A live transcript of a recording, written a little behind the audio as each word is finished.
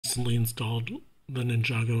recently installed the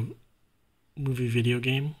Ninjago movie video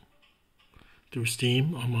game through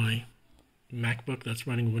Steam on my MacBook that's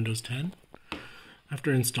running Windows 10.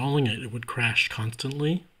 After installing it, it would crash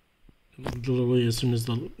constantly. Literally, as soon as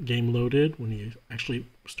the game loaded, when you actually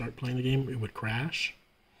start playing the game, it would crash.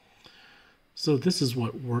 So this is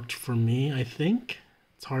what worked for me, I think.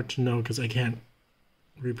 It's hard to know because I can't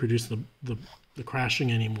reproduce the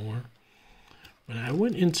crashing anymore. But I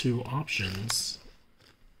went into options,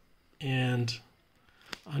 and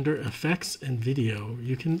under effects and video,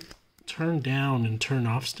 you can turn down and turn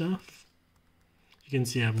off stuff. You can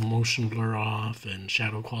see I have motion blur off and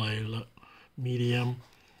shadow quality medium.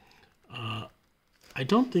 I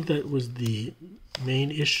don't think that was the main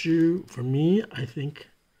issue for me. I think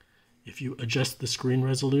if you adjust the screen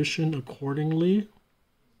resolution accordingly,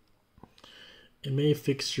 it may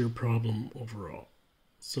fix your problem overall.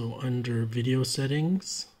 So under video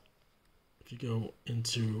settings, if you go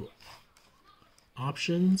into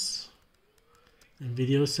options and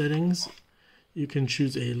video settings, you can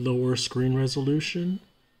choose a lower screen resolution,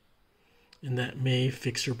 and that may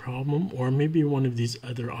fix your problem. Or maybe one of these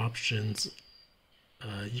other options,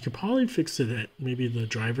 you could probably fix it at maybe the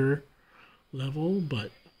driver level,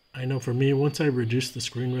 but I know for me, once I reduced the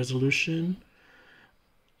screen resolution,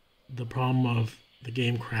 the problem of the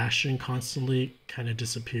game crashing constantly kind of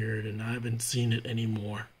disappeared, and I haven't seen it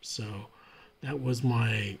anymore. So that was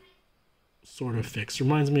my sort of fix.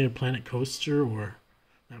 Reminds me of Planet Coaster, or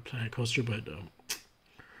not Planet Coaster, but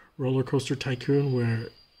Roller Coaster Tycoon, where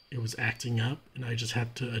it was acting up and I just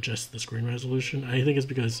had to adjust the screen resolution. I think it's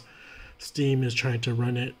because Steam is trying to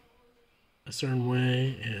run it a certain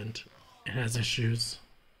way and it has issues.